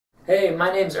Hey,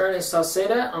 my name's Ernest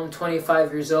Sauceda. I'm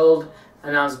 25 years old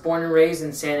and I was born and raised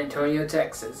in San Antonio,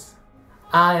 Texas.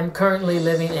 I'm currently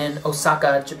living in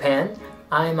Osaka, Japan.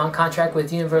 I'm on contract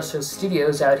with Universal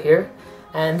Studios out here,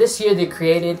 and this year they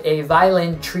created a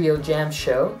violin trio jam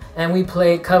show and we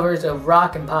play covers of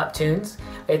rock and pop tunes.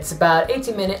 It's about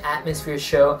 18-minute atmosphere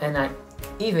show and I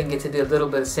even get to do a little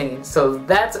bit of singing, so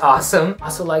that's awesome. I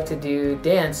also like to do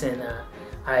dance and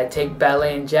I take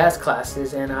ballet and jazz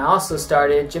classes, and I also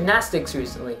started gymnastics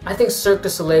recently. I think Cirque du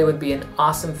Soleil would be an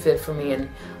awesome fit for me, and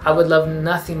I would love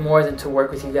nothing more than to work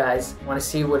with you guys. I want to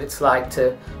see what it's like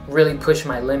to really push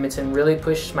my limits and really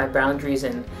push my boundaries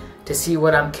and to see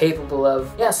what I'm capable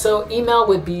of. Yeah, so email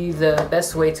would be the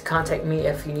best way to contact me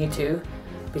if you need to,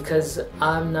 because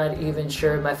I'm not even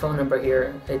sure my phone number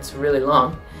here. It's really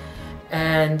long.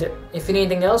 And if you need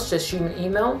anything else, just shoot me an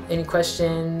email. Any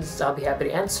questions, I'll be happy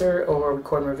to answer, or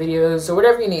record more videos, or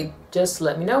whatever you need, just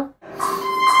let me know.